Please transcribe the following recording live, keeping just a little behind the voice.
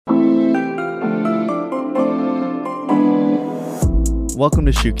welcome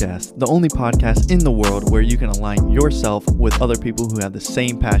to Shoecast, the only podcast in the world where you can align yourself with other people who have the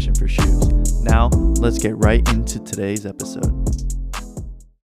same passion for shoes. Now, let's get right into today's episode.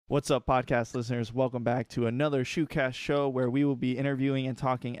 What's up, podcast listeners? Welcome back to another Shoecast show where we will be interviewing and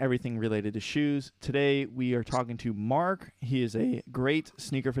talking everything related to shoes. Today, we are talking to Mark. He is a great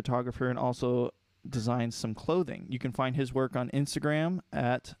sneaker photographer and also designs some clothing. You can find his work on Instagram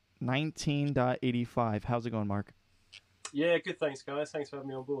at 19.85. How's it going, Mark? Yeah, good. Thanks, guys. Thanks for having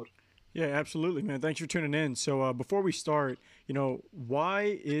me on board. Yeah, absolutely, man. Thanks for tuning in. So before we start,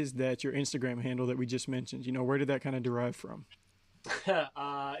 why is that your Instagram handle that we just mentioned? Where did that kind of derive from?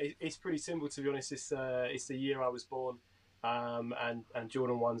 It's pretty simple, to be honest. It's the year I was born, and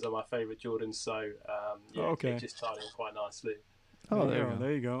Jordan 1s are my favourite Jordans. So okay. It just tied in quite nicely. Oh,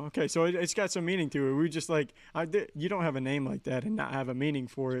 there you go. Okay, so it's got some meaning to it. We just you don't have a name like that and not have a meaning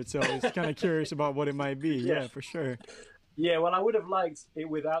for it. So I was kind of curious about what it might be. Yeah, for sure. Yeah, well, I would have liked it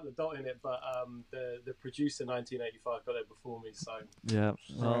without the dot in it, but the producer 1985 got it before me, so yeah.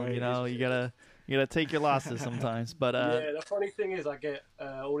 Well, right. you gotta take your losses sometimes. But yeah, the funny thing is, I get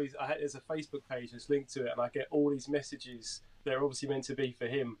all these. There's a Facebook page that's linked to it, and I get all these messages that are obviously meant to be for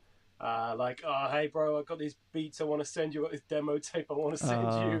him. Like, oh, hey, bro, I got these beats I want to send you. I got this demo tape I want to send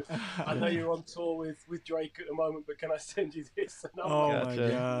you. I know you're on tour with Drake at the moment, but can I send you this? And I'm my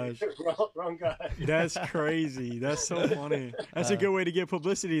gosh. Wrong guy. That's crazy. That's so funny. That's a good way to get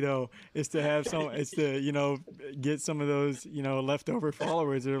publicity, though, is to have get some of those, leftover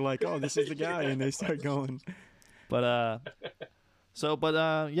followers that are like, oh, this is the guy, and they start going. But,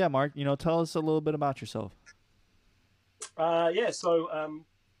 yeah, Mark, tell us a little bit about yourself.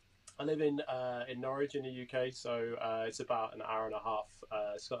 I live in Norwich in the UK, so it's about an hour and a half.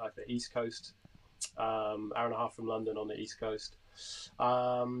 It's got like the East Coast, hour and a half from London on the East Coast.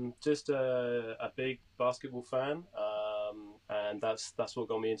 Just a big basketball fan, and that's what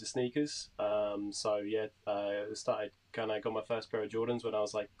got me into sneakers. I got my first pair of Jordans when I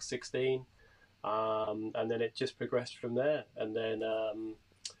was like 16, and then it just progressed from there. And then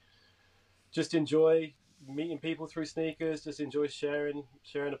just enjoy meeting people through sneakers, just enjoy sharing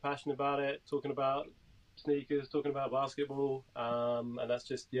a passion about it, talking about sneakers, talking about basketball, and that's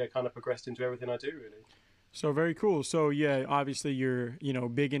just kind of progressed into everything I do, really. So very cool. So yeah, obviously you're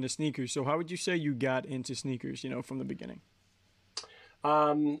big into sneakers. So how would you say you got into sneakers from the beginning?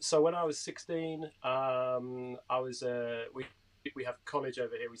 So when I was 16, I was we have college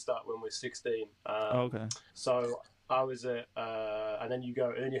over here. We start when we're 16. Okay. So I was and then you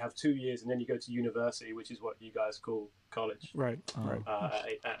have 2 years, and then you go to university, which is what you guys call college. Right.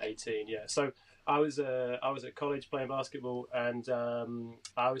 At 18, yeah. So I was at college playing basketball, and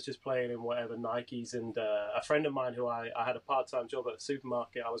I was just playing in whatever Nikes, and a friend of mine who I had a part-time job at a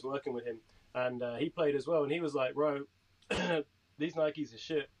supermarket. I was working with him, and he played as well, and he was like, "Bro, these Nikes are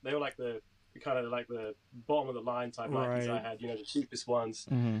shit. They were like the bottom of the line type Nikes I had, the cheapest ones."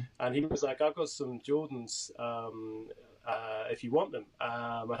 Mm-hmm. And he was like, "I've got some Jordans, if you want them."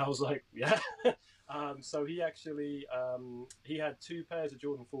 And I was like, "Yeah." So he actually he had 2 pairs of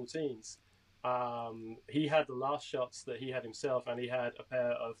Jordan 14s. He had the last shots that he had himself, and he had a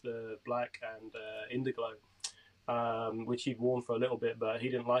pair of the black and Indiglo, which he'd worn for a little bit, but he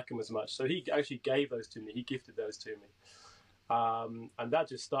didn't like them as much. So he actually gave those to me. He gifted those to me. And that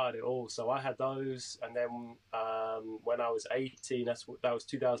just started it all. So I had those, and then when I was 18, that was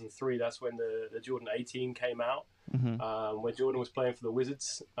 2003. That's when the Jordan 18 came out, mm-hmm. When Jordan was playing for the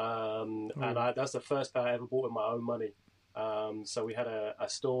Wizards, and that's the first pair I ever bought with my own money. So we had a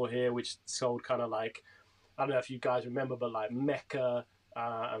store here which sold kind of like, I don't know if you guys remember, but like Mecca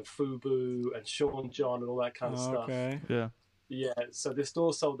and Fubu and Sean John and all that kind of stuff. Okay. Yeah. Yeah, so the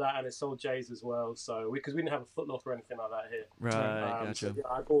store sold that, and it sold Jay's as well. So because we didn't have a Foot Locker or anything like that here. Right, gotcha. So,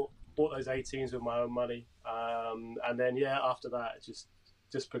 I bought those 18s with my own money, and then after that it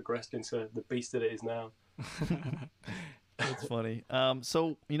just progressed into the beast that it is now. That's funny.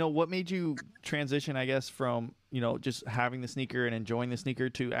 So what made you transition, I guess, from just having the sneaker and enjoying the sneaker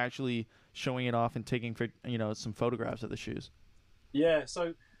to actually showing it off and taking some photographs of the shoes? Yeah,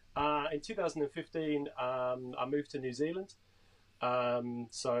 so in 2015 I moved to New Zealand.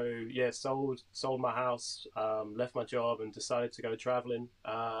 Sold my house, left my job, and decided to go traveling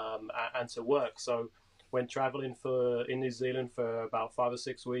and to work. So went traveling in New Zealand for about 5 or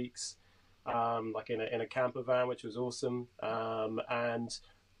 6 weeks, like in a camper van, which was awesome. And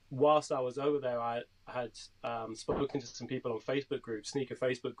whilst I was over there, I had spoken to some people on Facebook groups, sneaker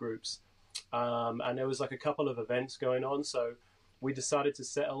Facebook groups, and there was like a couple of events going on. So we decided to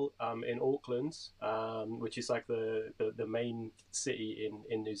settle in Auckland, which is like the main city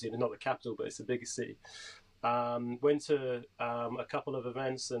in New Zealand, not the capital, but it's the biggest city. Went to a couple of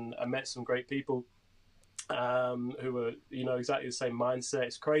events, and I met some great people who were, exactly the same mindset.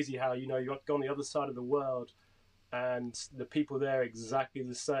 It's crazy how, you go on the other side of the world, and the people there are exactly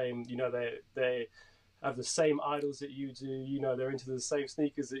the same. They have the same idols that you do. They're into the same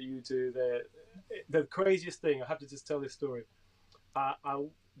sneakers that you do. The craziest thing, I have to just tell this story. I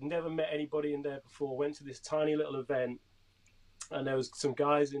never met anybody in there before. Went to this tiny little event, and there was some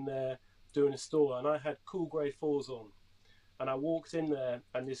guys in there doing a store, and I had cool grey 4s on. And I walked in there,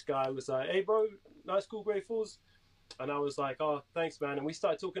 and this guy was like, "Hey, bro, nice cool grey 4s." And I was like, "Oh, thanks, man." And we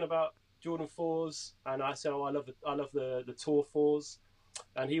started talking about Jordan 4s, and I said, "Oh, I love the Tour 4s."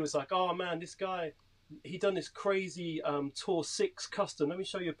 And he was like, "Oh man, this guy, he done this crazy Tour 6 custom. Let me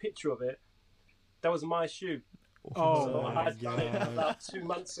show you a picture of it. That was my shoe." Oh So my I'd done it about 2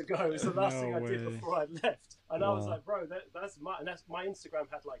 months ago. It was the last thing I did before I left. And I was like, "Bro, that's my Instagram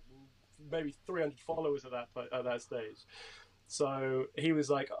had like maybe 300 followers at that stage." So he was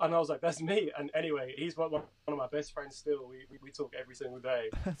like, and I was like, "That's me." And anyway, he's one of my best friends still. We talk every single day.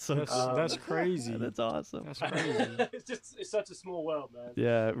 That's crazy. That's awesome. That's crazy. It's such a small world, man.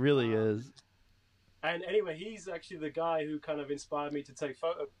 Yeah, it really is. And anyway, he's actually the guy who kind of inspired me to take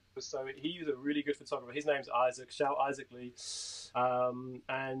photos. So he's a really good photographer. His name's Isaac. Shout Isaac Lee.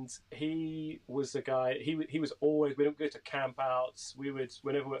 And he was the guy. He was always. We would go to camp outs. We would,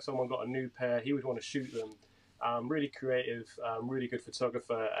 whenever someone got a new pair, he would want to shoot them. Really creative, really good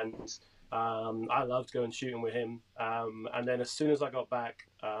photographer, and I loved going shooting with him. And then as soon as I got back,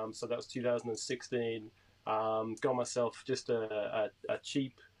 so that was 2016, got myself just a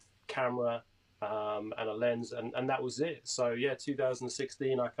cheap camera and a lens, and that was it. So yeah,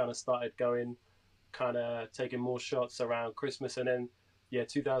 2016, I kind of started going, kind of taking more shots around Christmas, and then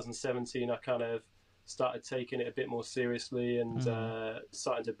 2017, I kind of started taking it a bit more seriously and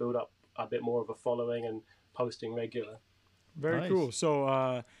starting to build up a bit more of a following and posting regular. Very cool.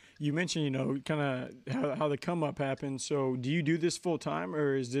 So you mentioned, kind of how the come up happened. So do you do this full time,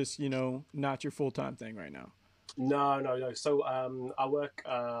 or is this, not your full time thing right now? No. So I work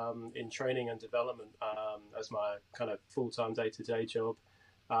in training and development as my kind of full time day to day job.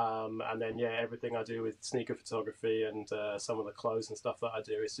 And then everything I do with sneaker photography and some of the clothes and stuff that I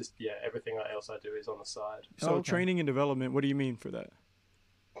do, it's just everything else I do is on the side. So training and development, what do you mean for that?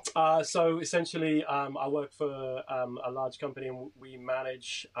 So essentially, I work for a large company, and we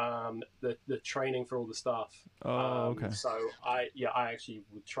manage the training for all the staff. Okay. So I actually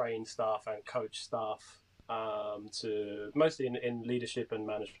would train staff and coach staff to mostly in leadership and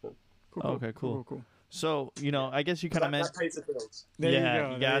management. Cool. Okay, cool. So I guess you kind of that pays the bills. There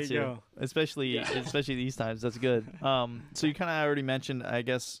you you got to, go. especially these times. That's good. So you kind of already mentioned, I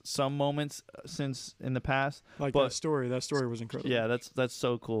guess, some moments since in the past. Like that story was incredible. Yeah, that's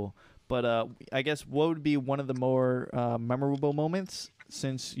so cool. But I guess what would be one of the more memorable moments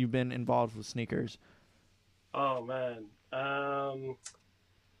since you've been involved with sneakers? Oh man,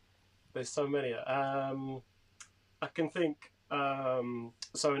 there's so many. I can think.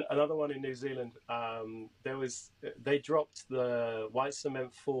 So another one in New Zealand, they dropped the white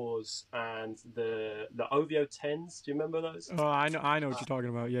cement 4s and the OVO 10s. Do you remember those? Oh, I know what you're talking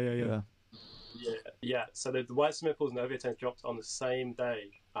about. Yeah. So the white cement 4s and the OVO 10s dropped on the same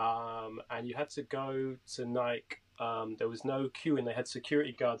day, and you had to go to Nike. There was no queuing. They had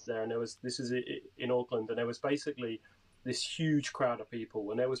security guards there, and this is in Auckland, and there was basically this huge crowd of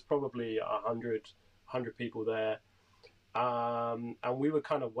people, and there was probably 100 people there. And we were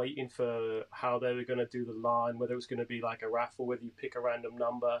kind of waiting for how they were going to do the line, whether it was going to be like a raffle, whether you pick a random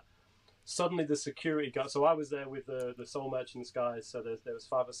number. Suddenly the security guard, so I was there with the Soul Merchants guys, so there was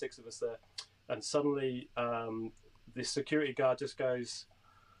 5 or 6 of us there, and suddenly the security guard just goes,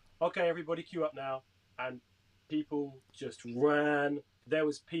 "Okay, everybody queue up now," and people just ran. There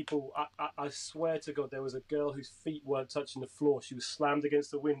was people, I swear to God, there was a girl whose feet weren't touching the floor. She was slammed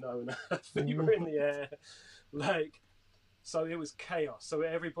against the window and her feet were in the air. So it was chaos. So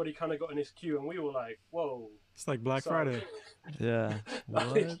everybody kind of got in this queue, and we were like, "Whoa!" It's like Black Friday. Yeah.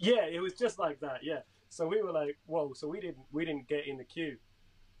 Yeah, it was just like that. Yeah. So we were like, "Whoa!" So we didn't get in the queue.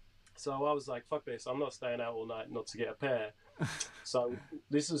 So I was like, "Fuck this! I'm not staying out all night not to get a pair." So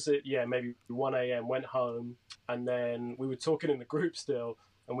this was it. Yeah, maybe 1 a.m. Went home, and then we were talking in the group still,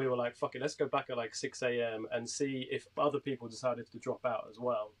 and we were like, "Fuck it! Let's go back at like 6 a.m. and see if other people decided to drop out as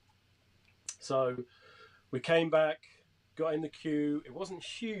well." So we came back. Got in the queue. It wasn't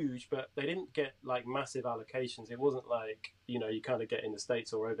huge, but they didn't get like massive allocations. It wasn't like you kind of get in the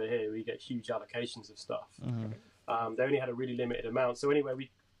States or over here we get huge allocations of stuff. They only had a really limited amount. So anyway,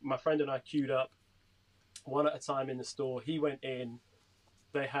 my friend and I queued up one at a time in the store. He went in,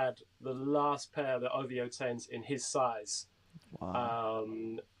 they had the last pair of the OVO 10s in his size. Wow.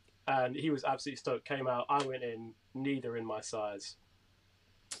 And he was absolutely stoked. Came out, I went in, neither in my size.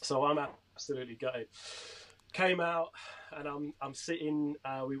 So I'm absolutely gutted. Came out, and I'm sitting.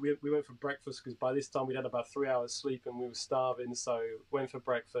 We went for breakfast because by this time we'd had about 3 hours sleep and we were starving. So went for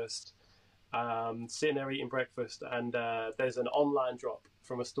breakfast. Sitting there eating breakfast, and there's an online drop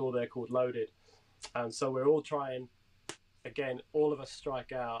from a store there called Loaded, and so we're all trying. Again, all of us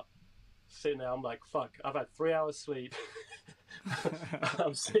strike out. Sitting there, I'm like, "Fuck! I've had 3 hours sleep."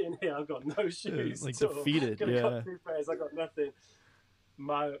 I'm sitting here. I've got no shoes. Like defeated. Yeah. Got 2 pairs. I got nothing.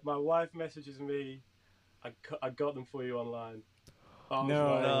 My wife messages me. I got them for you online. Oh,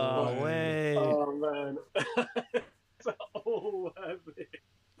 No way. Oh man. It's all worth it.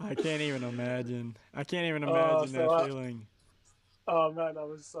 I can't even imagine. I can't even imagine that feeling. Oh man, I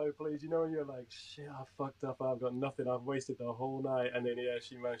was so pleased. You know when you're like, shit, I fucked up. I've got nothing. I've wasted the whole night. And then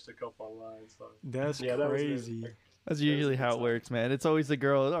she managed to cop online. So That's crazy. That's usually how it works, man. It's always the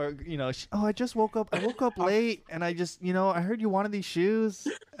girl, or I just woke up. I woke up late, and I just, I heard you wanted these shoes,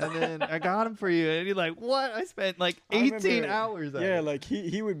 and then I got them for you. And you're like, what? I spent like 18 hours. Yeah, like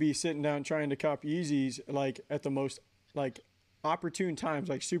he would be sitting down trying to cop Yeezys, like at the most like opportune times,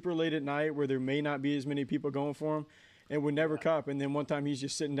 like super late at night where there may not be as many people going for him, and would never cop. And then one time he's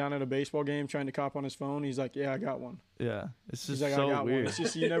just sitting down at a baseball game trying to cop on his phone. He's like, yeah, I got one. Yeah, it's just like, so I got weird. One. It's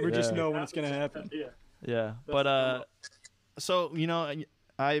just you never just know when it's gonna happen. Yeah, but so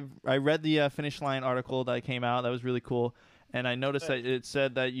I read the Finish Line article that came out. That was really cool, and I noticed that it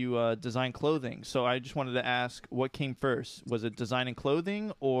said that you design clothing. So I just wanted to ask, what came first? Was it designing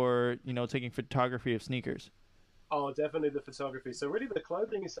clothing, or taking photography of sneakers? Oh, definitely the photography. So really, the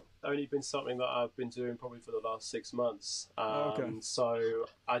clothing has only been something that I've been doing probably for the last 6 months. Okay. So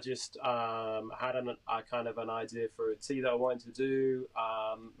I just had kind of an idea for a tee that I wanted to do.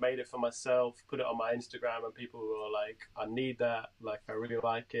 Made it for myself, put it on my Instagram, and people were like, "I need that. Like, I really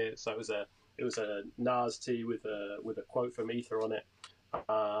like it." So it was a Nas tee with a quote from Ether on it.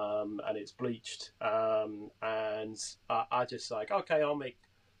 And it's bleached. And I just like, okay, I'll make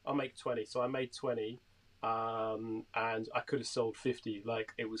 20. So I made 20. And I could have sold 50.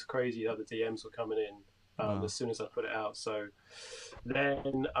 Like, it was crazy how the DMs were coming in as soon as I put it out. So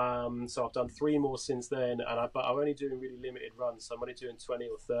then, so I've done 3 more since then, but I'm only doing really limited runs. So I'm only doing 20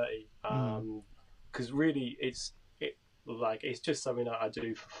 or 30. Because really, it's just something that I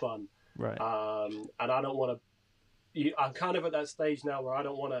do for fun. Right. And I don't want to. I'm kind of at that stage now where I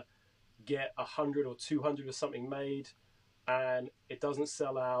don't want to get 100 or 200 or something made, and it doesn't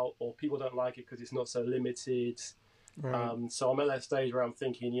sell out, or people don't like it because it's not so limited. Right. So I'm at that stage where I'm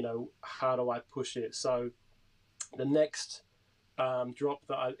thinking, how do I push it? So the next drop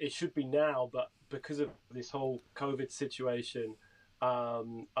it should be now, but because of this whole COVID situation,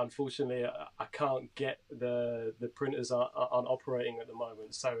 unfortunately, I can't get the printers aren't operating at the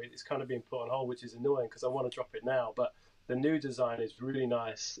moment. So it's kind of being put on hold, which is annoying because I want to drop it now. But the new design is really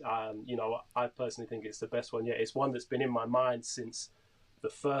nice. I personally think it's the best one yet. It's one that's been in my mind since the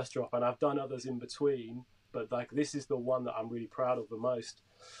first drop, and I've done others in between, but like this is the one that I'm really proud of the most.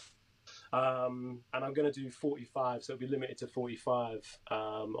 And I'm going to do 45, so it'll be limited to 45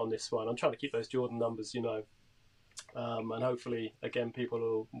 on this one. I'm trying to keep those Jordan numbers, and hopefully, again,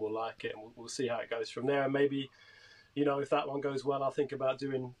 people will like it, and we'll see how it goes from there. And maybe, if that one goes well, I'll think about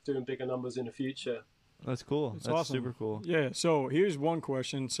doing bigger numbers in the future. That's cool. That's awesome. Super cool. Yeah. So here's one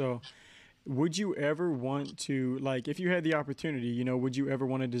question. So would you ever want to, like, if you had the opportunity, would you ever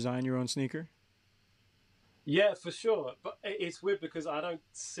want to design your own sneaker? Yeah, for sure. But it's weird because I don't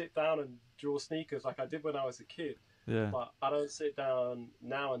sit down and draw sneakers like I did when I was a kid. Yeah. But I don't sit down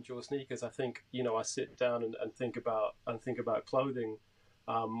now and draw sneakers. I think, I sit down and think about clothing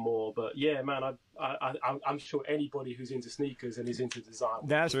more. But yeah, man, I'm sure anybody who's into sneakers and is into design.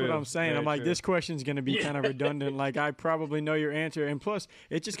 That's True. what I'm saying. Very I'm like, true. this question's going to be kind of redundant. Like, I probably know your answer. And plus,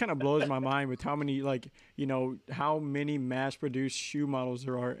 it just kind of blows my mind with how many, how many mass-produced shoe models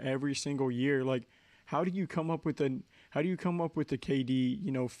there are every single year. Like, how do you come up with the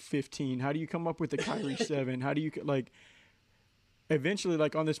KD, 15? How do you come up with the Kyrie 7? How do you, eventually,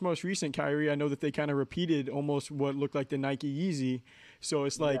 like on this most recent Kyrie, I know that they kind of repeated almost what looked like the Nike Yeezy. So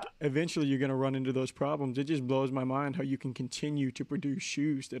it's like, eventually you're going to run into those problems. It just blows my mind how you can continue to produce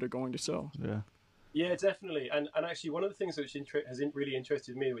shoes that are going to sell. Yeah. Yeah, definitely. And actually, one of the things which has really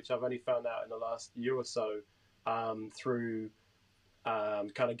interested me, which I've only found out in the last year or so, through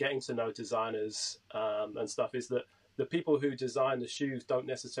kind of getting to know designers and stuff, is that the people who design the shoes don't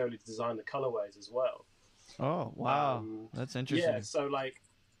necessarily design the colorways as well. Oh, wow. That's interesting. Yeah, so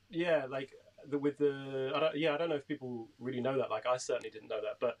I don't know if people really know that. Like, I certainly didn't know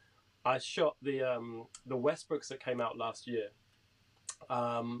that, but I shot the Westbrooks that came out last year.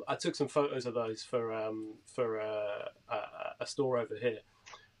 I took some photos of those for a store over here,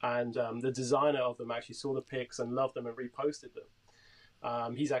 and the designer of them actually saw the pics and loved them and reposted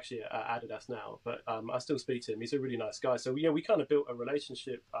them. He's actually at Adidas now, but I still speak to him. He's a really nice guy. So yeah, we kind of built a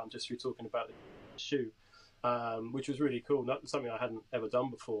relationship just through talking about the shoe, which was really cool. Not something I hadn't ever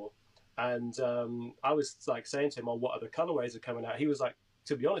done before. And I was like saying to him, "Oh, what other colorways are coming out?" He was like,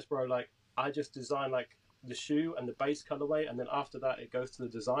 "To be honest, bro, like I just design like the shoe and the base colorway, and then after that, it goes to the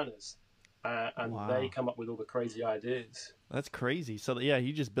designers, and they come up with all the crazy ideas." That's crazy. So yeah,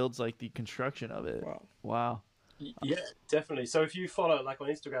 he just builds like the construction of it. Wow. Yeah, definitely. So if you follow like on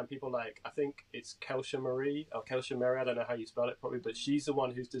Instagram, people like, I think it's Kelsha Marie or Kelsha Mary, I don't know how you spell it probably, but she's the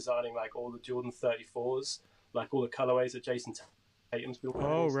one who's designing like all the Jordan 34s, like all the colorways that Jason Tatum's been wearing.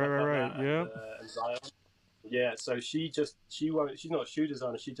 Oh, right. Yeah. And Zion. Yeah, so she's not a shoe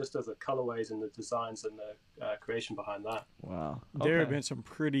designer. She just does the colorways and the designs and the creation behind that. Wow. There have been some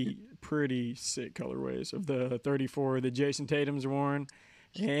pretty sick colorways of the 34 that Jason Tatum's worn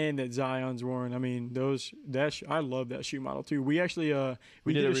and that Zion's worn. I mean, I love that shoe model too. We actually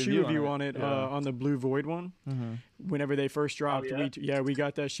we did a shoe review on it on the Blue Void one. Mm-hmm. Whenever they first dropped, oh, yeah? we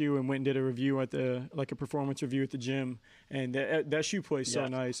got that shoe and went and did a review at a performance review at the gym. And that shoe plays so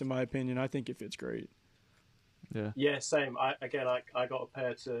nice in my opinion. I think it fits great. Yeah, same. I got a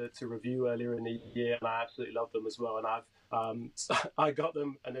pair to review earlier in the year, and I absolutely love them as well. And I got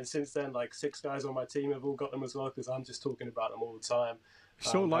them, and then since then, like 6 guys on my team have all got them as well because I'm just talking about them all the time.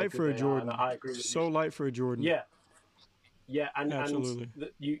 So light for a Jordan. I agree with you. Light for a Jordan. Yeah, and absolutely.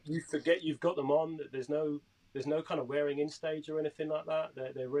 And you forget you've got them on. That there's no kind of wearing in stage or anything like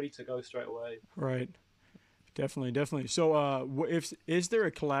that. They're ready to go straight away. Right. Definitely. So, is there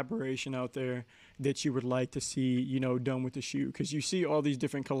a collaboration out there that you would like to see, done with the shoe? Because you see all these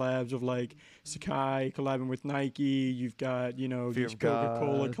different collabs of like Sacai collabing with Nike. You've got, these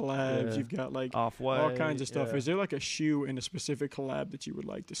Coca-Cola collabs. You've got like Off-White, all kinds of stuff. Yeah. Is there like a shoe in a specific collab that you would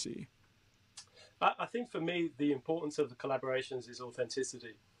like to see? I think for me, the importance of the collaborations is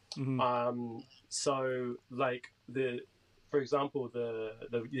authenticity. Mm-hmm. So like for example,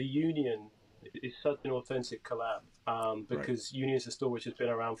 the Union is such an authentic collab because Union is a store which has been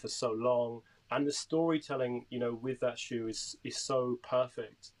around for so long, and the storytelling, with that shoe is so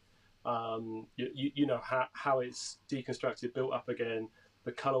perfect. You know how it's deconstructed, built up again,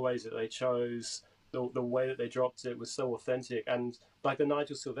 the colorways that they chose, the way that they dropped it was so authentic, and like the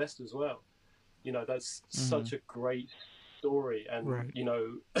Nigel Sylvester as well. That's such a great story, and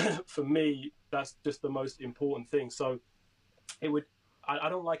for me, that's just the most important thing. So it would. I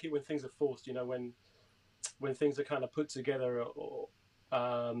don't like it when things are forced, when things are kind of put together or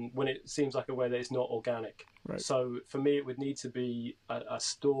when it seems like a way that it's not organic. Right. So for me, it would need to be a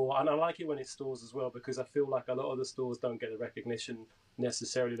store. And I like it when it's stores as well, because I feel like a lot of the stores don't get the recognition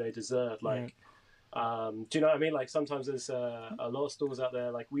necessarily they deserve. Like, do you know what I mean? Like sometimes there's a lot of stores out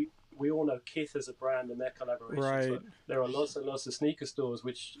there, like we all know Kith as a brand and their collaborations. Right. But there are lots and lots of sneaker stores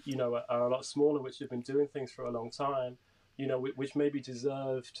which, are a lot smaller, which have been doing things for a long time. Which maybe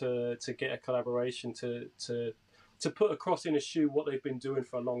deserve to get a collaboration to put across in a shoe what they've been doing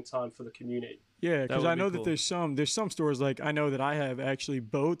for a long time for the community. Yeah, because I know that there's some stores, like I know that I have actually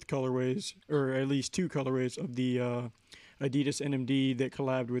both colorways, or at least 2 colorways of the Adidas NMD that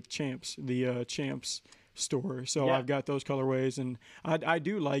collabed with Champs, the Champs store. So I've got those colorways, and I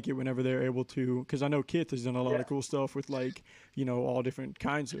do like it whenever they're able to, because I know Kith has done a lot of cool stuff with like, all different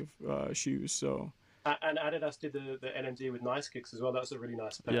kinds of shoes. So. And Adidas did the NMD with Nice Kicks as well. That was a really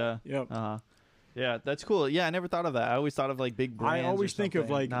nice pair. Yeah. Yep. Yeah, that's cool. Yeah, I never thought of that. I always thought of like big brands. I always think of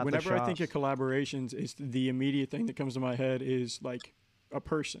like, whenever I think of shops. collaborations, it's the immediate thing that comes to my head is like a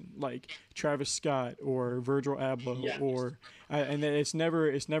person, like Travis Scott or Virgil Abloh, or and it's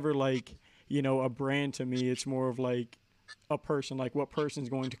never like, a brand to me. It's more of like a person, like what person's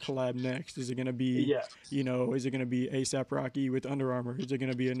going to collab next. Is it going to be, is it going to be A$AP Rocky with Under Armour? Is it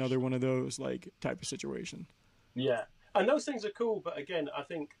going to be another one of those like type of situation? Yeah. And those things are cool, but again, I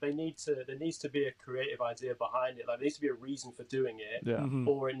think there needs to be a creative idea behind it. Like there needs to be a reason for doing it,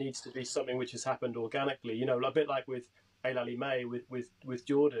 or it needs to be something which has happened organically. A bit like with Eilali May with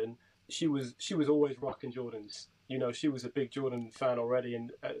Jordan. She was always rocking Jordans. She was a big Jordan fan already,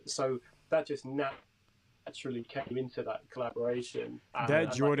 and so that just naturally came into that collaboration.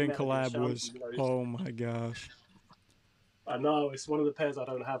 That Jordan collab was, oh my gosh. I know it's one of the pairs I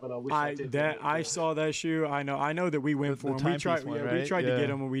don't have, and I wish I did. I saw that shoe. I know that we went for him. We tried, we tried to get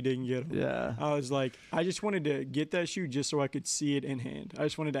him, and we didn't get him. Yeah. I was like, I just wanted to get that shoe just so I could see it in hand. I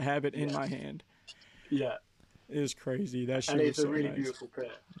just wanted to have it in my hand. Yeah. It was crazy. That shoe and it's was a so really nice. beautiful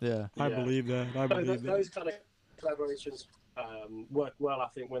pair. Yeah. I believe that. Those kind of collaborations work well, I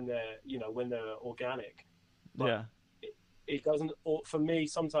think, when they're organic. But yeah. It doesn't. Or for me,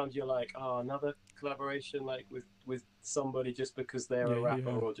 sometimes you're like, oh, another collaboration, like with somebody just because they're a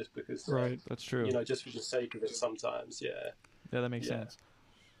rapper or just because That's true. Just for the sake of it. Sometimes, yeah, that makes sense.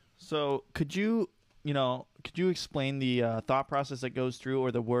 So could you explain the thought process that goes through,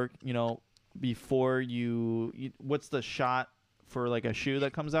 or the work, before you what's the shot for like a shoe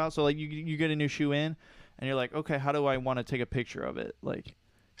that comes out? So like you get a new shoe in, and you're like, okay, how do I want to take a picture of it, like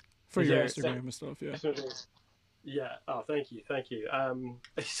for your Instagram and stuff? Yeah. Yeah. Oh, thank you.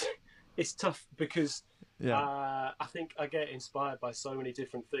 It's tough because I think I get inspired by so many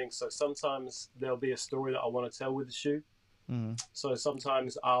different things. So sometimes there'll be a story that I want to tell with the shoe. Mm-hmm. So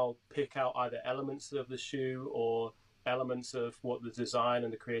sometimes I'll pick out either elements of the shoe or elements of what the design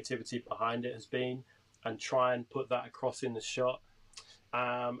and the creativity behind it has been, and try and put that across in the shot.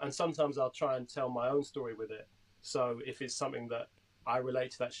 And sometimes I'll try and tell my own story with it. So if it's something that I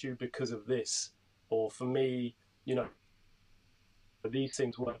relate to that shoe because of this, or for me, these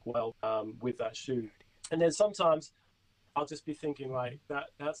things work well with that shoe. And then sometimes I'll just be thinking like,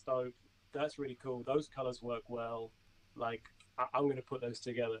 that's dope, that's really cool, those colors work well, like I'm going to put those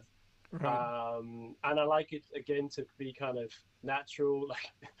together. Right. And I like it again to be kind of natural.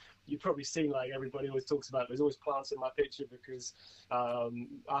 Like you've probably seen, like everybody always talks about, there's always plants in my picture because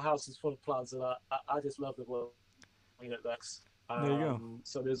our house is full of plants, and I just love the way that looks. There you go.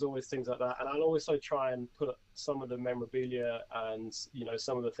 So there's always things like that, and I'll also try and put some of the memorabilia and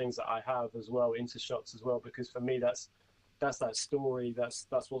some of the things that I have as well into shots as well, because for me that's that story, that's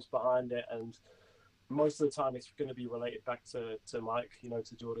what's behind it, and most of the time it's going to be related back to Mike,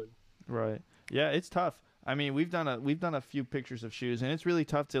 to Jordan. Right. Yeah, it's tough. I mean, we've done a few pictures of shoes, and it's really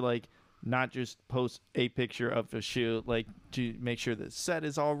tough to like not just post a picture of a shoe, like to make sure the set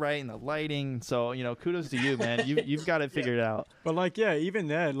is all right and the lighting. So, kudos to you, man. You've got it figured out. But like, yeah, even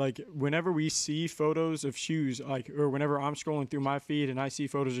that, like whenever we see photos of shoes, like, or whenever I'm scrolling through my feed and I see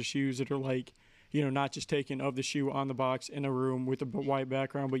photos of shoes that are like, not just taken of the shoe on the box in a room with a white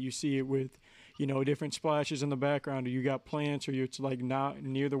background, but you see it with, different splashes in the background, or you got plants, or it's like not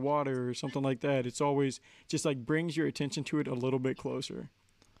near the water or something like that. It's always just like brings your attention to it a little bit closer.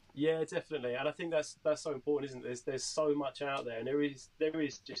 Yeah, definitely, and I think that's so important, isn't it? There's so much out there, and there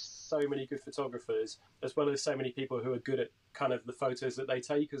is just so many good photographers, as well as so many people who are good at kind of the photos that they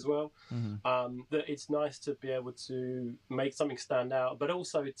take as well. Mm-hmm. That it's nice to be able to make something stand out, but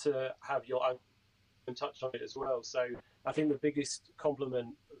also to have your own touch on it as well. So I think the biggest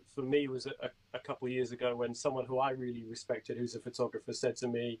compliment for me was a couple of years ago when someone who I really respected, who's a photographer, said to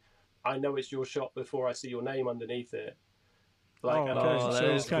me, "I know it's your shot before I see your name underneath it." Like,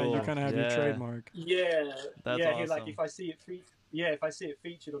 so it's kind of, you kind of have your trademark. Yeah, that's awesome. Like if I see it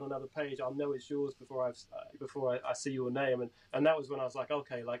featured on another page, I'll know it's yours before I see your name, and that was when I was like,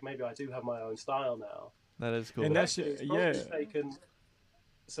 okay, like maybe I do have my own style now. That is cool. And that's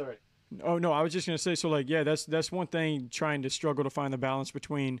Sorry. Oh no, I was just gonna say, so like, yeah, that's one thing, trying to struggle to find the balance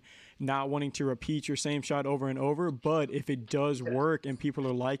between not wanting to repeat your same shot over and over, but if it does work and people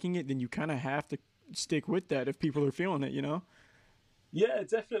are liking it, then you kind of have to stick with that if people are feeling it, Yeah,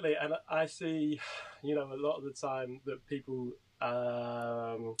 definitely. And I see, a lot of the time that people,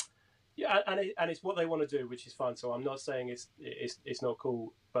 and it's what they want to do, which is fine. So I'm not saying it's not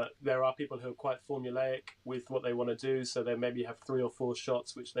cool, but there are people who are quite formulaic with what they want to do. So they maybe have 3 or 4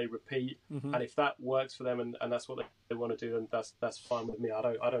 shots which they repeat, and if that works for them and that's what they want to do, then that's fine with me. I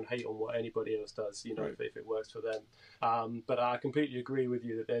don't hate on what anybody else does, right. if it works for them. But I completely agree with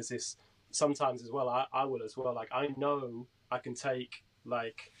you that there's this sometimes as well. I will as well. Like I know I can take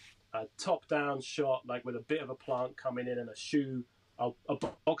like a top-down shot, like with a bit of a plant coming in and a shoe, a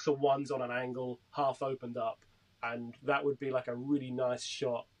box of ones on an angle, half opened up, and that would be like a really nice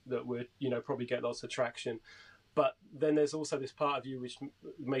shot that would, probably get lots of traction. But then there's also this part of you which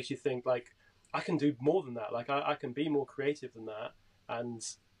makes you think like, I can do more than that. Like I can be more creative than that and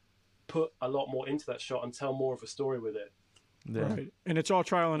put a lot more into that shot and tell more of a story with it. Yeah. Right. And it's all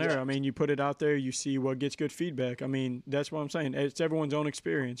trial and error. I mean, you put it out there, you see what gets good feedback. I mean, that's what I'm saying. It's everyone's own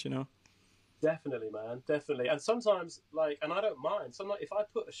experience, Definitely, man. Definitely. And sometimes, like, and I don't mind. Sometimes if I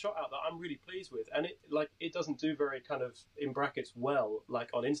put a shot out that I'm really pleased with and it doesn't do very kind of, in brackets, well, like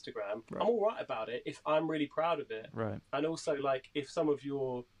on Instagram, right. I'm all right about it if I'm really proud of it. Right. And also, like, if some of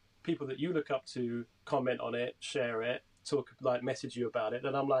your people that you look up to comment on it, share it, message you about it,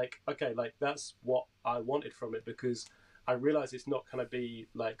 then I'm like, okay, like that's what I wanted from it, because I realize it's not going to be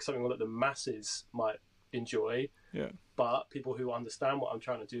like something that the masses might enjoy, Yeah. but people who understand what I'm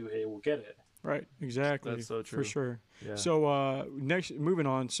trying to do here will get it. Right. Exactly. That's so true. For sure. Yeah. So next, moving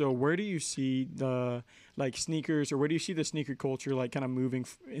on. So where do you see the like sneakers, or where do you see the sneaker culture like kind of moving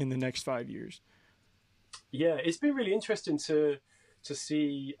in the next 5 years? Yeah, it's been really interesting to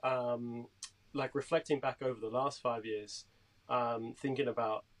see, like reflecting back over the last 5 years, thinking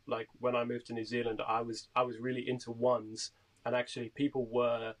about like when I moved to New Zealand, I was really into ones, and actually people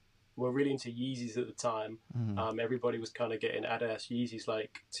were really into Yeezys at the time. Everybody was kind of getting Adidas Yeezys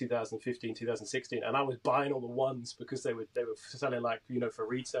like 2015, 2016, and I was buying all the ones because they were selling like, you know, for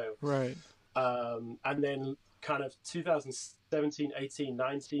retail. Right. And then kind of 2017, 18,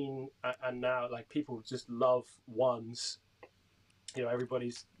 19, and now like people just love ones. You know,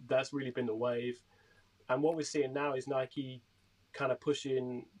 that's really been the wave. And what we're seeing now is Nike kind of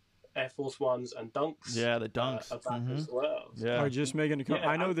pushing Air Force Ones and Dunks. Yeah, the Dunks. Are back as well. Yeah. Or just making a Yeah,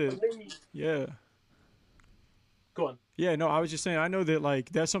 I know that. for me, Yeah. go on. Yeah, no, I was just saying, I know that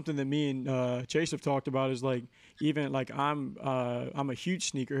like that's something that me and Chase have talked about, is like, even like I'm a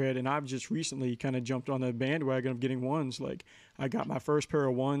huge sneakerhead, and I've just recently kind of jumped on the bandwagon of getting ones. Like I got my first pair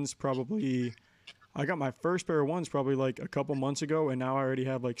of ones probably like a couple months ago, and now I already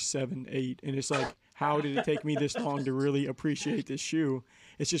have like 7, 8, and it's like, how did it take me this long to really appreciate this shoe?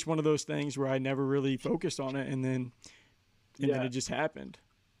 It's just one of those things where I never really focused on it, and then it just happened.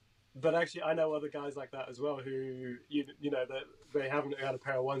 But actually, I know other guys like that as well who, you know, that they haven't had a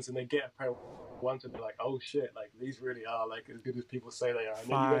pair of ones and they get a pair of ones and they're like, oh shit, like these really are like as good as people say they are. And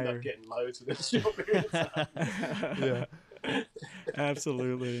then you end up getting loads of this short period of time. Yeah.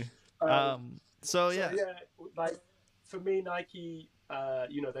 Absolutely. So yeah, like for me, Nike,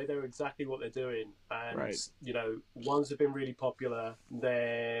 you know, they know exactly what they're doing, and Right. you know, ones have been really popular.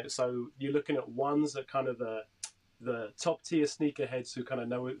 So you're looking at ones that kind of the top tier sneakerheads who kind of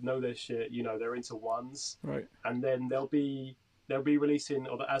know their shit. You know, they're into ones, Right. and then they'll be releasing,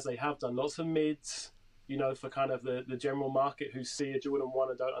 or as they have done, lots of mids. You know, for kind of the general market who see a Jordan 1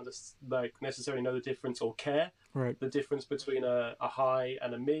 and don't necessarily know the difference or care Right. the difference between a high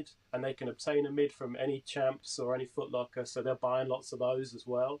and a mid, and they can obtain a mid from any Champs or any Foot Locker, so they're buying lots of those as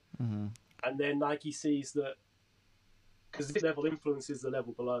well. Mm-hmm. And then Nike sees that, because this level influences the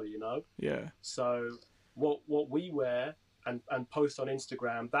level below, you know? Yeah. So what we wear and post on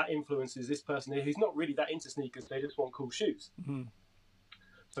Instagram, that influences this person here who's not really that into sneakers, they just want cool shoes. Mm-hmm.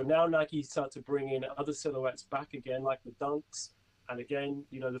 So now Nike start to bring in other silhouettes back again, like the Dunks. And again,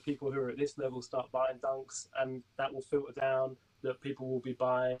 you know, the people who are at this level start buying Dunks, and that will filter down that people will be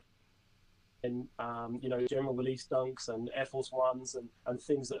buying, and you know, general release Dunks and Air Force Ones and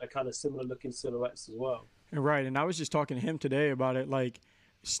things that are kind of similar looking silhouettes as well. Right. And I was just talking to him today about it. Like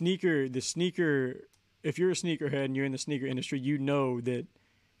the sneaker, if you're a sneakerhead and you're in the sneaker industry, you know that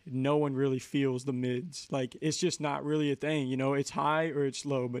no one really feels the mids. Like it's just not really a thing, you know, it's high or it's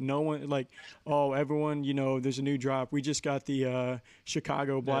low, but no one like, oh, everyone, you know, there's a new drop. We just got the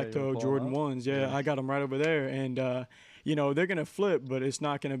Chicago Black Toe Jordan 1s. Yeah, I got them right over there. And, you know, they're going to flip, but it's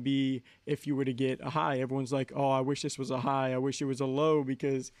not going to be if you were to get a high. Everyone's like, oh, I wish this was a high. I wish it was a low,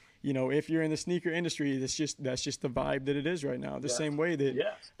 because, you know, if you're in the sneaker industry, that's just the vibe that it is right now. The same way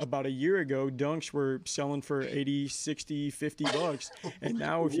that about a year ago, Dunks were selling for 80, 60, 50 bucks. And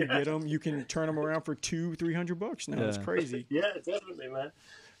now if you get them, you can turn them around for $200-300 now. It's crazy. Yeah, definitely, man.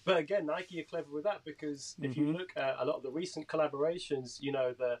 But again, Nike are clever with that, because if you look at a lot of the recent collaborations, you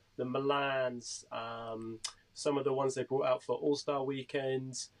know, the Milans, some of the ones they brought out for All-Star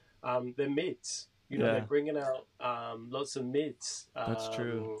weekends, they're mids. You know, they're bringing out lots of mids. That's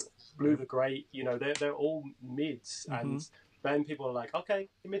true. Blue the Great, you know, they're all mids. And then people are like, okay,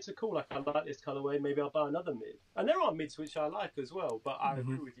 the mids are cool. Like, I like this colorway. Maybe I'll buy another mid. And there are mids which I like as well. But I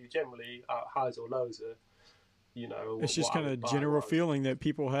agree with you. Generally, highs or lows are, you know, it's just kind of general feeling that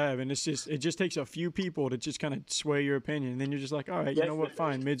people have, and it just takes a few people to just kind of sway your opinion, and then you're just like, all right, you know what,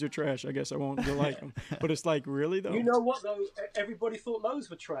 fine, mids are trash, I guess I won't like them. But it's like, really though? You know what though? Everybody thought lows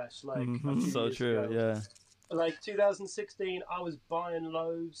were trash. Like so true. ago. Yeah. Like 2016, I was buying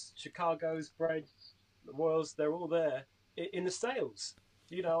lows, Chicago's, Breads, Royals, they're all there in the sales.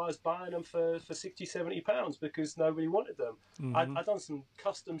 You know, I was buying them for 60, 70 pounds because nobody wanted them. I'd done some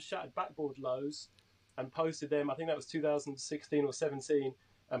custom shattered backboard lows and posted them. I think that was 2016 or 17,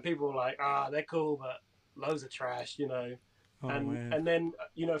 and people were like, they're cool, but lows are trash, you know. Oh, man. And then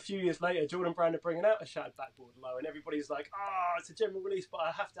a few years later, Jordan Brand are bringing out a shattered backboard low, and everybody's like, it's a general release, but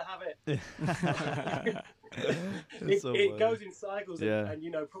I have to have it. It goes in cycles,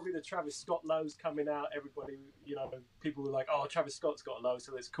 and probably the Travis Scott lows coming out. Everybody, people were like, oh, Travis Scott's got a low,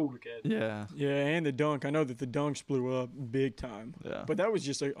 so it's cool again. Yeah, and the Dunk. I know that the Dunks blew up big time. Yeah. But that was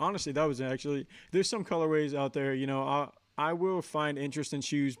just honestly, that was actually, there's some colorways out there, I will find interest in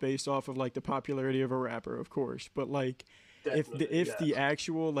shoes based off of like the popularity of a rapper, of course. But like, if the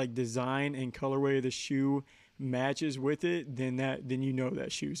actual like design and colorway of the shoe matches with it, then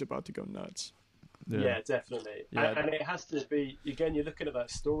that shoe's about to go nuts. Yeah, definitely. Yeah. And it has to be, again, you're looking at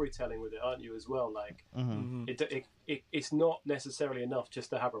that storytelling with it, aren't you, as well? Like, it's not necessarily enough just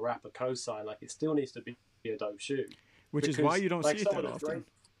to have a rapper co-sign. Like, it still needs to be a dope shoe. Which is why you don't see it that often.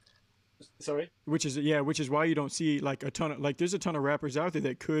 Sorry? Which is why you don't see like a ton of, like, there's a ton of rappers out there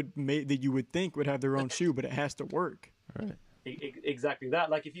that that you would think would have their own shoe, but it has to work. Right. Exactly that.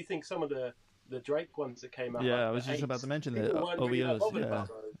 Like, if you think some of the Drake ones that came out. Yeah, I was just about to mention the OVOs.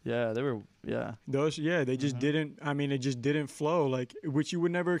 Yeah, they were. Yeah, those. Yeah, they just didn't. I mean, it just didn't flow. Like, which you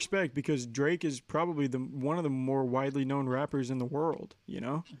would never expect because Drake is probably one of the more widely known rappers in the world.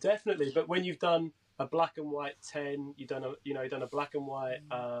 Definitely, but when you've done a black and white 10, you've done a black and white.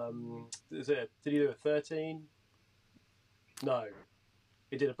 Did he do a 13? No,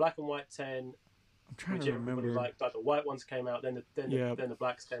 he did a black and white 10. I'm trying to remember. Like the white ones came out, then the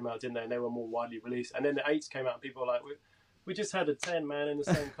blacks came out, didn't they? And they were more widely released. And then the 8s came out, and people were like, we just had a 10, man, in the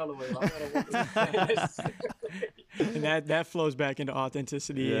same colorway. Like, I don't want this. And that flows back into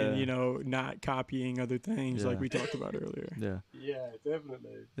authenticity and not copying other things like we talked about earlier. Yeah,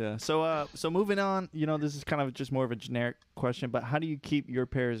 definitely. Yeah. So moving on, this is kind of just more of a generic question, but how do you keep your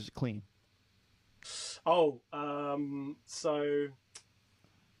pairs clean? So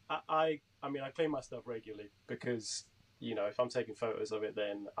I mean, I clean my stuff regularly because, if I'm taking photos of it,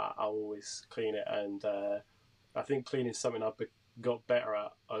 then I'll always clean it. And I think cleaning is something I've got better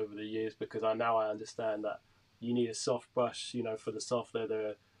at over the years because I understand that you need a soft brush, for the soft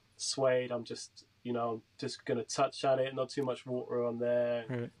leather suede. I'm just going to touch at it, not too much water on there.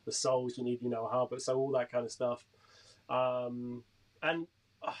 Right. The soles, you need, hard, but so all that kind of stuff. And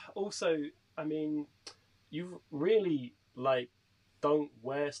also, I mean, you really, don't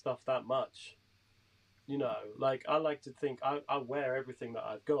wear stuff that much. Like, I like to think I wear everything that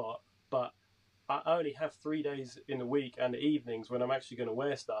I've got, but I only have 3 days in the week and the evenings when I'm actually going to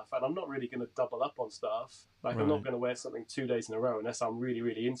wear stuff, and I'm not really going to double up on stuff. Like, I'm not going to wear something 2 days in a row unless I'm really,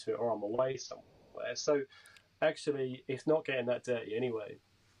 really into it or I'm away somewhere. So, actually, it's not getting that dirty anyway.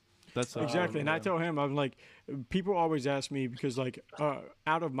 That's exactly. And I tell him, I'm like, people always ask me because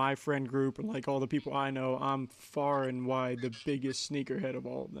out of my friend group and like all the people I know, I'm far and wide the biggest sneakerhead of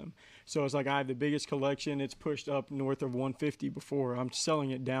all of them. So it's like I have the biggest collection. It's pushed up north of 150 before. I'm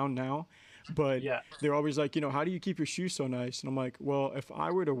selling it down now. But they're always like, how do you keep your shoes so nice? And I'm like, well, if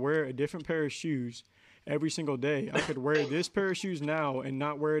I were to wear a different pair of shoes every single day, I could wear this pair of shoes now and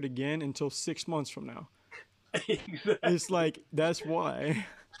not wear it again until 6 months from now. Exactly. It's like, that's why.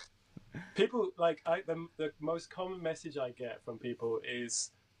 People the most common message I get from people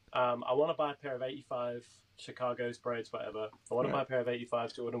is, I want to buy a pair of 85 Chicago Sprays, whatever. I want to buy a pair of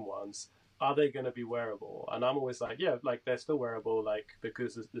 85 Jordan 1s. Are they going to be wearable? And I'm always like, yeah, like they're still wearable, like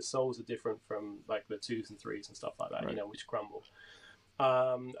because the soles are different from like the 2s and 3s and stuff like that, which crumble.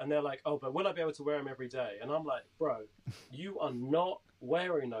 And they're like, oh, but will I be able to wear them every day? And I'm like, bro, you are not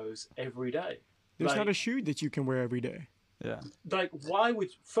wearing those every day. There's not a shoe that you can wear every day. Yeah. Like,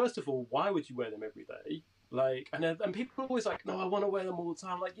 first of all, why would you wear them every day? Like, and people are always like, no, I want to wear them all the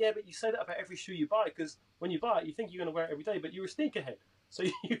time. Like, yeah, but you say that about every shoe you buy because when you buy it, you think you're going to wear it every day, but you're a sneakerhead. So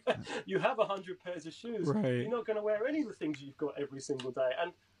you have 100 pairs of shoes. Right. You're not going to wear any of the things you've got every single day.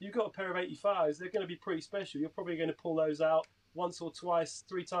 And you've got a pair of 85s. They're going to be pretty special. You're probably going to pull those out once or twice,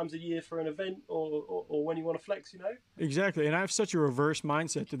 3 times a year for an event or when you want to flex, Exactly. And I have such a reverse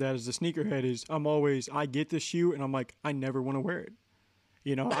mindset to that as a sneakerhead is I get this shoe and I'm like, I never want to wear it.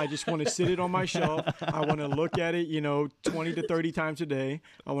 I just want to sit it on my shelf. I want to look at it, 20 to 30 times a day.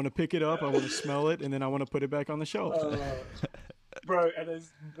 I want to pick it up. I want to smell it. And then I want to put it back on the shelf. Bro, and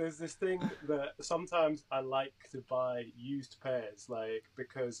there's this thing that sometimes I like to buy used pairs, like,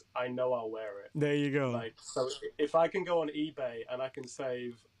 because I know I'll wear it. There you go. Like, so if I can go on eBay and I can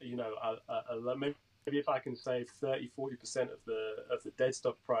save, maybe if I can save 30-40% of the dead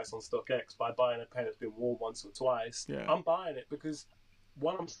stock price on StockX by buying a pair that's been worn once or twice, I'm buying it because,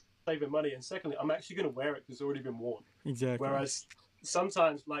 one, I'm saving money, and secondly, I'm actually going to wear it because it's already been worn. Exactly. Whereas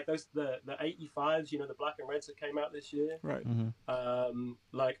sometimes, like the 85s, the black and reds that came out this year, right?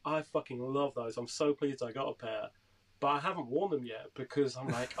 Like, I fucking love those. I'm so pleased I got a pair, but I haven't worn them yet because I'm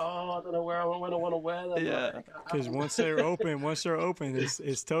like, oh, I don't know when I want to wear them. Yeah. Like, Because once they're open,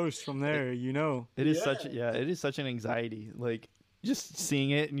 it's toast from there. You know. It is Yeah. it is such an anxiety. Like just seeing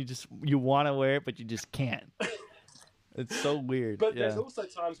it and you want to wear it but you just can't. It's so weird. But Yeah. there's also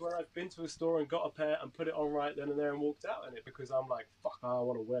times where I've been to a store and got a pair and put it on right then and there and walked out in it because I'm like, fuck, I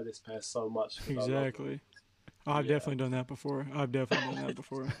want to wear this pair so much. 'cause I love them. Exactly. I've Yeah. definitely done that before.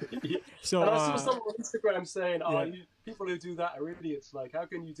 Yeah. So, And I saw someone on Instagram saying, "Oh, yeah. people who do that are idiots. Like, how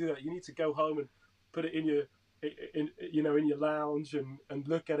can you do that? You need to go home and put it in your, in your lounge and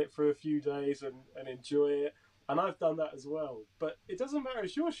look at it for a few days and enjoy it." And I've done that as well. But it doesn't matter.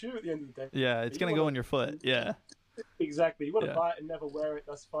 It's your shoe at the end of the day. Yeah, it's You going to go wanna- on your foot. Yeah. Exactly. You want to Yeah. buy it and never wear it.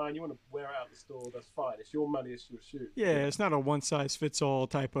 That's fine. You want to wear it out the store. That's fine. It's your money. It's your shoe. yeah, it's not a one size fits all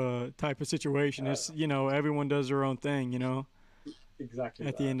type of situation. It's everyone does their own thing. Exactly.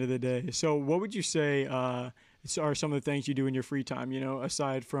 At the end of the day. So, what would you say are some of the things you do in your free time?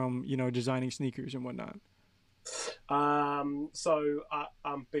 Aside from designing sneakers and whatnot. So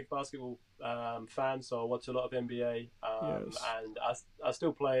I'm a big basketball fan, so I watch a lot of NBA, Yes. and I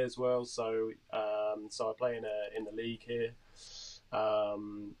still play as well. So I play in the league here.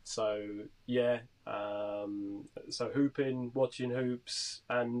 So yeah, so hooping, watching hoops,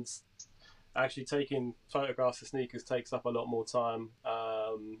 and actually taking photographs of sneakers takes up a lot more time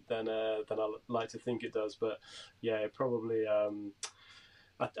than I like to think it does. But yeah, probably I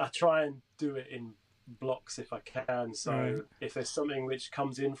try and do it in blocks if I can. So Right. if there's something which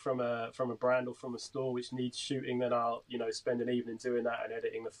comes in from a brand or from a store which needs shooting, then I'll spend an evening doing that and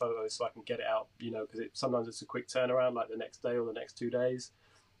editing the photos so I can get it out. Because sometimes it's a quick turnaround, like the next day or the next 2 days.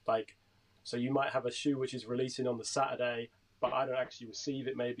 Like, so you might have a shoe which is releasing on the Saturday, but I don't actually receive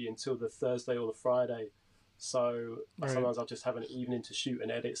it maybe until the Thursday or the Friday. So Right. sometimes I'll just have an evening to shoot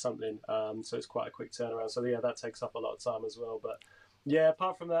and edit something. So it's quite a quick turnaround. So yeah, that takes up a lot of time as well. But yeah,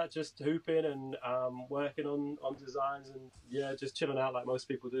 apart from that, just hooping and working on designs and yeah, just chilling out like most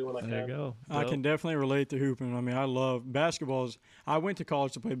people do when I There you can. go. I Dope. can definitely relate to hooping. I mean, I love basketballs. I went to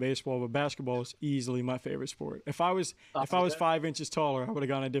college to play baseball, but basketball is easily my favorite sport. If I was 5 inches taller, I would have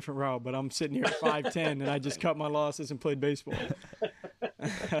gone a different route. But I'm sitting here at 5'10", and I just cut my losses and played baseball.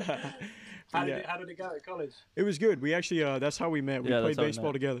 How did it go at college? It was good. We actually that's how we met. We Yeah, played that's how we baseball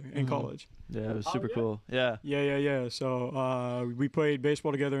met. together in college. Yeah, it was Oh, super yeah. cool. Yeah. Yeah. So we played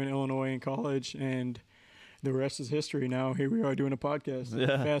baseball together in Illinois in college, and the rest is history. Now here we are doing a podcast.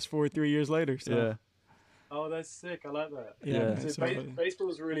 Yeah. Fast forward 3 years later. So. Yeah. Oh, that's sick. I like that. Yeah. Yeah. man, So so-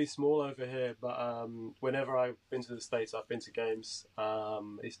 baseball's really small over here, but whenever I've been to the States, I've been to games. I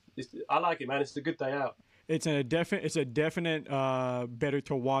like it, man. It's a good day out. It's a definite better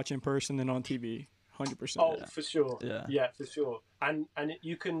to watch in person than on TV. 100%. Oh, for sure. Yeah. For sure. And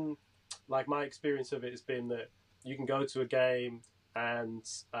you can, like, my experience of it has been that you can go to a game and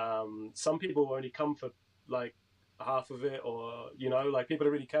some people only come for like half of it, or like people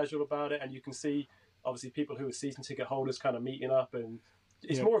are really casual about it, and you can see obviously people who are season ticket holders kind of meeting up, and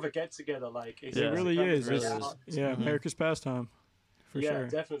it's Yeah. more of a get together. Like It Yeah. really kind of is. really It's- is. yeah, Mhm. America's pastime. For yeah, sure.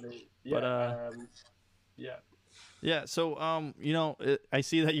 definitely. Yeah. But, Yeah. Yeah, so I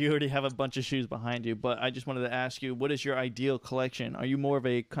see that you already have a bunch of shoes behind you, but I just wanted to ask you, what is your ideal collection? Are you more of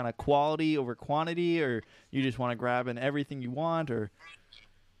a kind of quality over quantity, or you just want to grab in everything you want, or?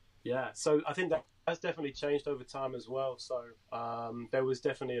 Yeah, so I think that's definitely changed over time as well. So there was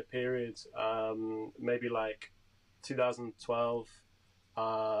definitely a period, maybe like 2012,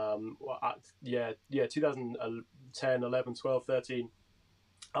 2010, 11, 12, 13.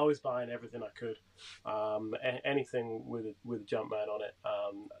 I was buying everything I could, anything with a Jumpman on it.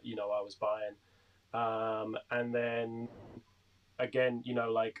 I was buying, and then again,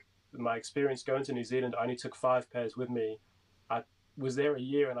 like my experience going to New Zealand, I only took 5 pairs with me. I was there a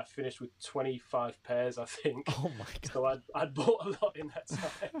year and I finished with 25 pairs, I think. Oh my god! So I'd bought a lot in that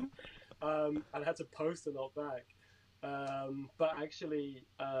time, and had to post a lot back. But actually,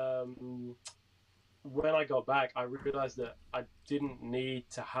 when I got back, I realized that I didn't need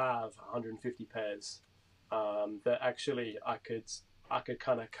to have 150 pairs. That actually I could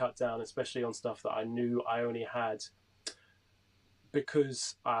kind of cut down, especially on stuff that I knew I only had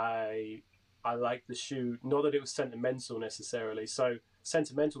because I liked the shoe. Not that it was sentimental necessarily. So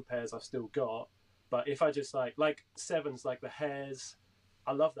sentimental pairs I've still got, but if I just like sevens, like the Hares,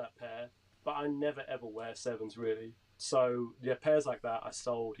 I love that pair, but I never ever wear sevens really. So yeah, pairs like that I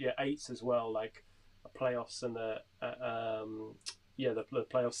sold. Yeah, eights as well, like playoffs and the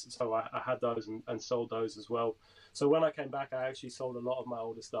playoffs. So I had those and sold those as well. So when I came back, I actually sold a lot of my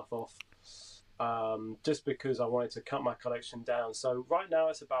older stuff off, just because I wanted to cut my collection down. So right now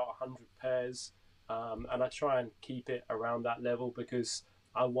it's about 100 pairs. and I try and keep it around that level because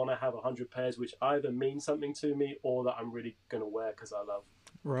I want to have 100 pairs which either mean something to me or that I'm really going to wear because I love.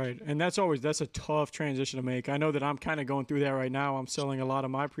 Right. And that's a tough transition to make. I know that I'm kind of going through that right now. I'm selling a lot of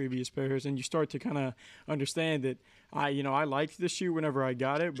my previous pairs, and you start to kind of understand that I liked the shoe whenever I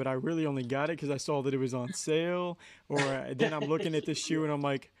got it, but I really only got it because I saw that it was on sale. Or then I'm looking at this shoe and I'm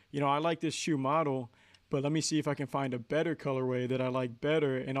like, I like this shoe model, but let me see if I can find a better colorway that I like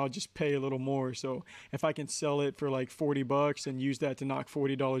better, and I'll just pay a little more. So if I can sell it for like $40 and use that to knock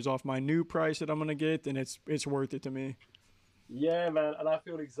 $40 off my new price that I'm going to get, then it's worth it to me. Yeah, man, and I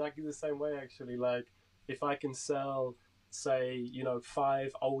feel exactly the same way actually. Like, if I can sell, say,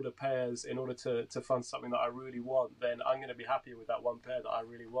 5 older pairs in order to fund something that I really want, then I'm going to be happy with that one pair that I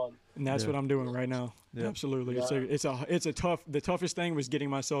really want. And that's what I'm doing right now. Yeah. Absolutely. Yeah. The toughest thing was getting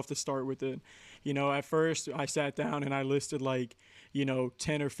myself to start with it. At first I sat down and I listed like,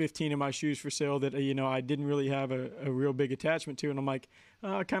 10 or 15 of my shoes for sale that, I didn't really have a real big attachment to. And I'm like,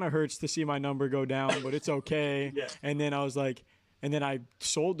 it kind of hurts to see my number go down, but it's okay. Yeah. And then I was like, and then I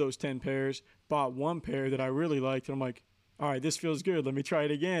sold those 10 pairs, bought one pair that I really liked. And I'm like, all right, this feels good. Let me try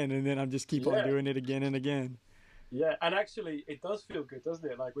it again. And then I'm just keep on doing it again and again. Yeah. And actually it does feel good, doesn't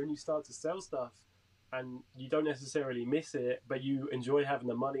it? Like when you start to sell stuff and you don't necessarily miss it, but you enjoy having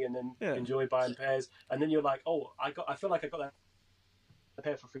the money and then enjoy buying pairs. And then you're like, oh, I feel like I got that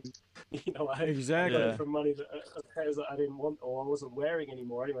pair for free. Exactly. I got it for money pairs that I didn't want or I wasn't wearing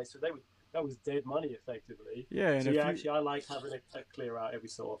anymore anyway. So that was dead money effectively. Yeah, and so actually, I like having a clear out every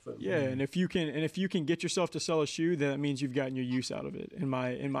so often. Yeah, and if you can get yourself to sell a shoe, then that means you've gotten your use out of it. In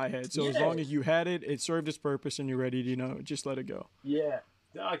my head, so as long as you had it, it served its purpose, and you're ready to just let it go. Yeah,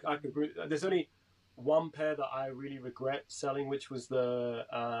 I could agree. There's only one pair that I really regret selling, which was the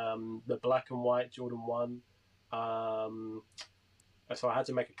black and white Jordan 1. So I had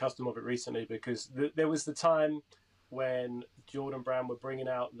to make a custom of it recently because there was the time when Jordan Brand were bringing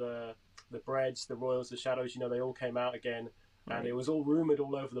out the Breads, the Royals, the Shadows, they all came out again. Right. And it was all rumored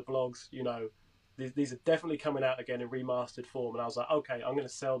all over the blogs, these are definitely coming out again in remastered form. And I was like, okay, I'm going to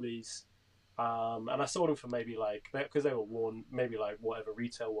sell these. And I sold them for maybe because they were worn, maybe like whatever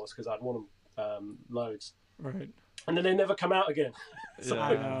retail was, because I'd worn them loads. Right. And then they never come out again. So,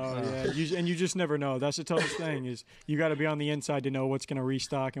 I know, yeah. And you just never know. That's the toughest thing is you got to be on the inside to know what's going to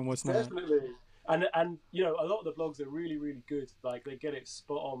restock and what's not. Definitely. And a lot of the blogs are really, really good. Like they get it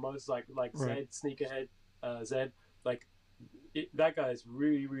spot on. Most like right. Zed, Sneakerhead, Zed. That guy is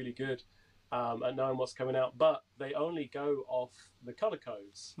really, really good at knowing what's coming out. But they only go off the color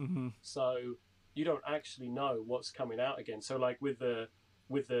codes, so you don't actually know what's coming out again. So like with the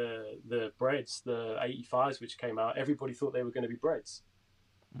Breads, the 85s which came out, everybody thought they were going to be Breads.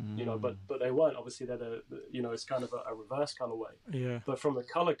 But they weren't. Obviously, they're it's kind of a reverse colorway. Yeah. But from the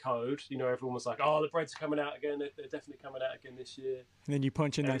color code, everyone was like, "Oh, the Breads are coming out again. They're definitely coming out again this year." And then you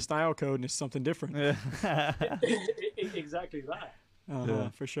punch in that style code, and it's something different. Exactly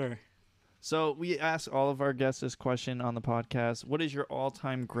that. For sure. So we ask all of our guests this question on the podcast: what is your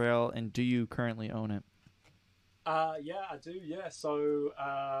all-time grail, and do you currently own it? Yeah, I do. Yeah, so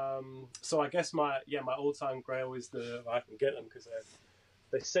I guess my all-time grail is I can get them because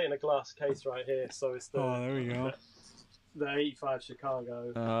they sit in a glass case right here. So it's there we go. The 85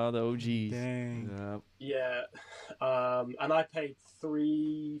 Chicago. Oh, the OGs. Dang. Yeah. And I paid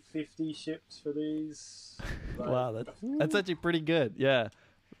 $350 shipped for these. Wow, that's actually pretty good. Yeah.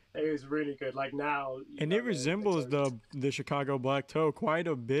 It was really good. Like now, and it resembles the Chicago Black Toe quite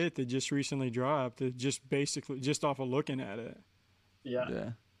a bit. That just recently dropped. It just off of looking at it.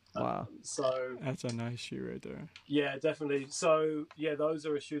 Yeah. Wow. So that's a nice shoe right there. Yeah, definitely. So yeah, those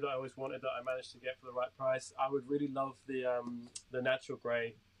are a shoe that I always wanted that I managed to get for the right price. I would really love the natural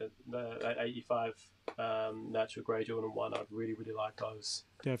grey, the 85 natural grey Jordan 1. I'd really, really like those.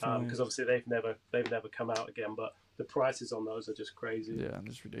 Definitely. Because obviously they've never come out again, but the prices on those are just crazy. Yeah,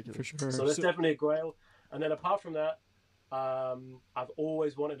 that's ridiculous. For sure. So that's definitely a grail. And then apart from that, I've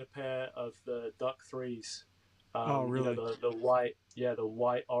always wanted a pair of the Duck 3s. Oh, really? The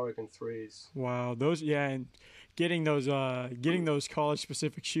white Oregon 3s. Wow, those and getting those college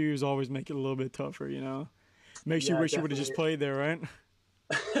specific shoes always make it a little bit tougher. Makes you wish you would have just played there, right?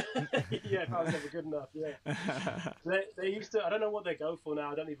 Yeah, if I was never good enough. Yeah, they used to. I don't know what they go for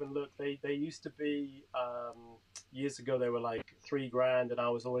now. I don't even look. They used to be years ago. They were like $3,000, and I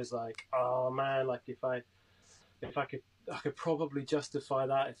was always like, oh man, like if I could probably justify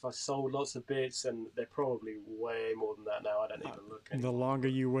that if I sold lots of bits, and they're probably way more than that now. I don't even look anymore. The longer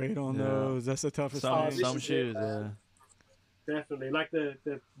you wait on those, that's the toughest thing. Some shoes, definitely. Like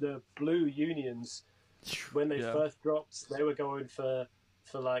the blue Unions, when they first dropped, they were going for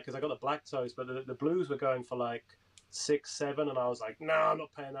for like, because I got the black toes, but the blues were going for like 6, 7, and I was like, no, I'm not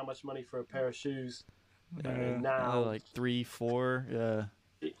paying that much money for a pair of shoes. And now, like 3, 4,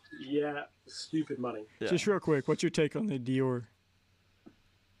 yeah. Yeah, stupid money. Yeah. Just real quick, what's your take on the Dior?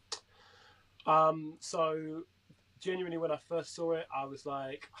 So genuinely, when I first saw it, I was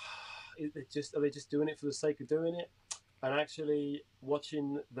like, are they just doing it for the sake of doing it? And actually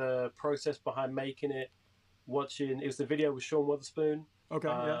watching the process behind making it, it was the video with Sean Wotherspoon, Okay,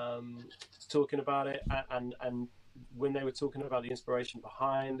 talking about it, and when they were talking about the inspiration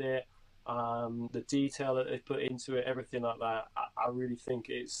behind it, the detail that they put into it, everything like that, I really think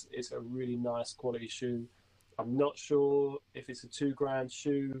it's a really nice quality shoe. I'm not sure if it's a $2,000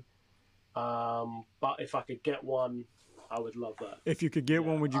 shoe, but if I could get one, I would love that. If you could get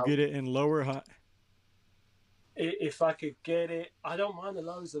one, would you get it in low or high? If I could get it, I don't mind the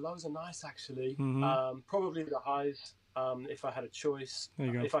lows. The lows are nice, actually. Mm-hmm. Probably the highs, if I had a choice. There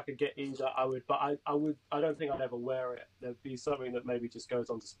you go. If I could get either, I would. But I don't think I'd ever wear it. There'd be something that maybe just goes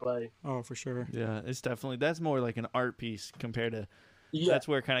on display. Oh, for sure. Yeah, it's definitely, that's more like an art piece compared to, Yeah, that's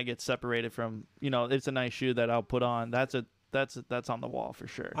where it kind of gets separated from, it's a nice shoe that I'll put on. That's on the wall for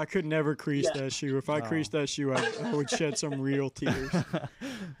sure. I could never crease Yeah. that shoe. If I creased that shoe, I would shed some real tears.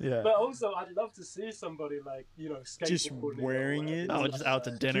 Yeah. but also I'd love to see somebody like Just skateboarding or wearing whatever. it? Oh, just out to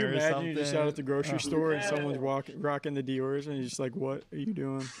Can dinner you or imagine something. you're just out at the grocery store and Yeah. someone's rocking the Dior's and you're just like, what are you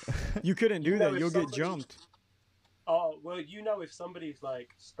doing? You couldn't do You know, that. if You'll get somebody- jumped. Oh well, if somebody's like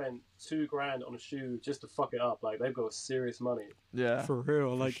spent $2,000 on a shoe just to fuck it up, like they've got serious money. Yeah. For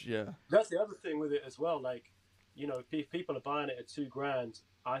real. Like, yeah. That's the other thing with it as well. Like, if people are buying it at $2,000,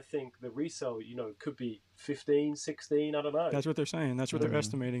 I think the resale, could be 15, 16. I don't know. that's what they're saying. That's what they're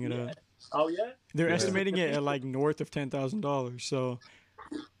estimating it Yeah. at. Oh yeah. They're Yeah. estimating it at like north of $10,000. So,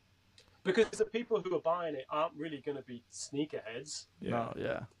 Because the people who are buying it aren't really going to be sneakerheads. yeah. No,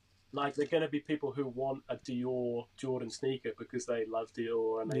 yeah. Like, they're going to be people who want a Dior Jordan sneaker because they love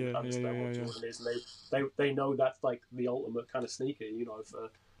Dior and they Yeah, understand yeah, what yeah. Jordan is, and they know that's like the ultimate kind of sneaker,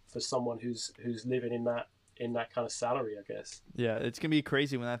 for someone who's living in that kind of salary, I guess. Yeah, it's gonna be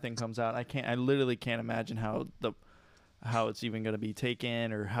crazy when that thing comes out. I literally can't imagine how it's even gonna be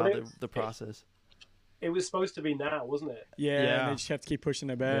taken or how the process. It was supposed to be now, wasn't it? Yeah, Yeah. and they just have to keep pushing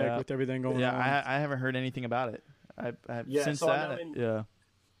it back Yeah. with everything going Yeah, on. I haven't heard anything about it. I Yeah, since so I that. know Yeah.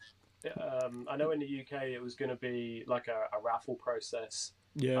 I know in the UK it was going to be like a raffle process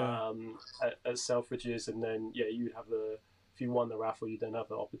yeah. at Selfridges, and then you'd have if you won the raffle, you then have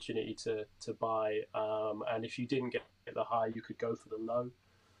the opportunity to buy, and if you didn't get the high, you could go for the low.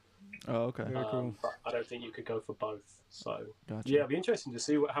 Oh, okay. Very cool. But I don't think you could go for both. So Gotcha. yeah, it'd be interesting to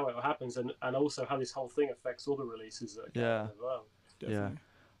see how it happens, and also how this whole thing affects all the releases that go Yeah. as well. Definitely.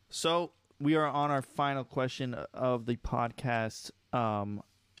 So we are on our final question of the podcast.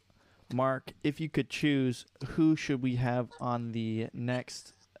 Mark, if you could choose, who should we have on the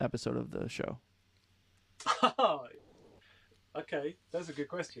next episode of the show? Okay, that's a good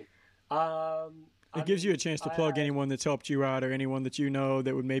question. It gives you a chance to plug anyone that's helped you out or anyone that you know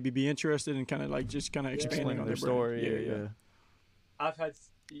that would maybe be interested in kind of expanding Explain on their brand. story. Yeah.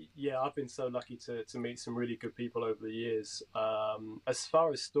 I've been so lucky to meet some really good people over the years. As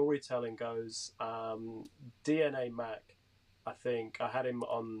far as storytelling goes, DNA Mac, I think I had him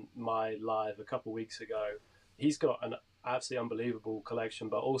on my live a couple weeks ago. He's got an absolutely unbelievable collection,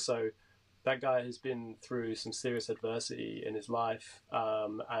 but also that guy has been through some serious adversity in his life,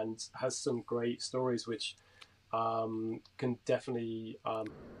 and has some great stories which can definitely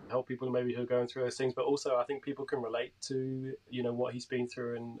help people maybe who are going through those things. But also, I think people can relate to what he's been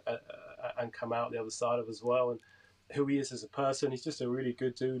through and come out the other side of as well, and who he is as a person. He's just a really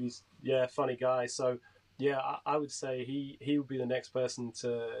good dude. He's funny guy. So yeah, I would say he would be the next person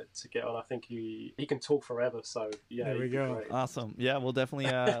to get on. I think he can talk forever. So yeah, There we he'd be go. great. Awesome. Yeah, we'll definitely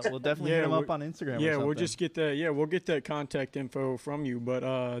hit him up on Instagram. Yeah, or we'll something. just get that. Yeah, we'll get that contact info from you. But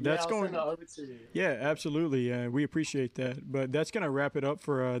that's I'll going. send it over to you. Yeah, absolutely. We appreciate that. But that's going to wrap it up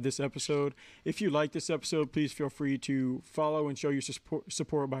for this episode. If you like this episode, please feel free to follow and show your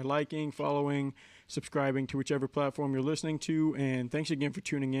support by liking, following, subscribing to whichever platform you're listening to. And thanks again for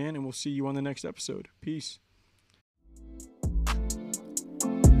tuning in, and we'll see you on the next episode. Peace.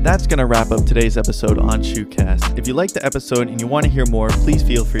 That's going to wrap up today's episode on Shoecast. If you liked the episode and you want to hear more, please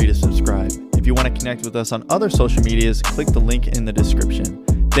feel free to subscribe. If you want to connect with us on other social medias, click the link in the description.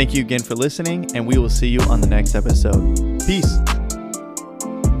 Thank you again for listening, and we will see you on the next episode. Peace.